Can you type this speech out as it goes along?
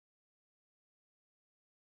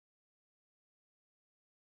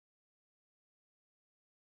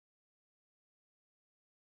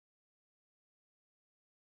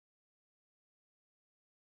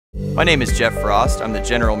My name is Jeff Frost. I'm the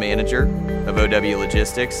General Manager of OW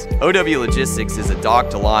Logistics. OW Logistics is a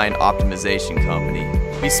dock-to-line optimization company.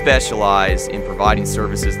 We specialize in providing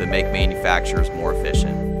services that make manufacturers more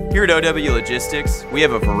efficient. Here at OW Logistics, we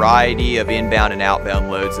have a variety of inbound and outbound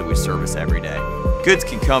loads that we service every day. Goods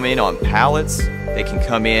can come in on pallets, they can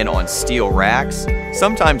come in on steel racks.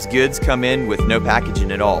 Sometimes goods come in with no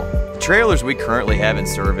packaging at all. The trailers we currently have in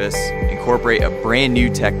service incorporate a brand new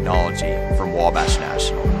technology from Wabash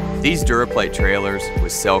National. These DuraPlate trailers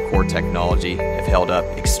with Cell Core technology have held up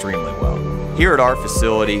extremely well. Here at our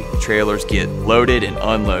facility, trailers get loaded and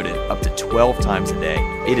unloaded up to 12 times a day.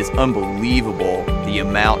 It is unbelievable the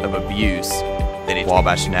amount of abuse that a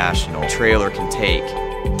Wabash National trailer can take.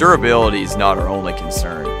 Durability is not our only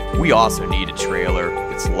concern. We also need a trailer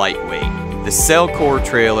that's lightweight. The Cell Core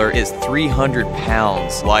trailer is 300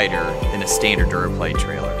 pounds lighter than a standard DuraPlate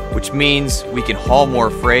trailer, which means we can haul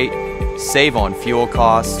more freight, save on fuel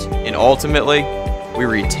costs, and ultimately, we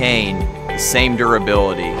retain the same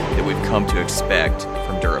durability that we've come to expect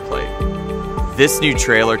from DuraPlate. This new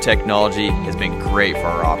trailer technology has been great for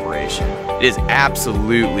our operation. It has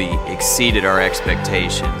absolutely exceeded our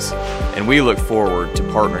expectations, and we look forward to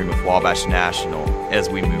partnering with Wabash National as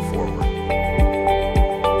we move forward.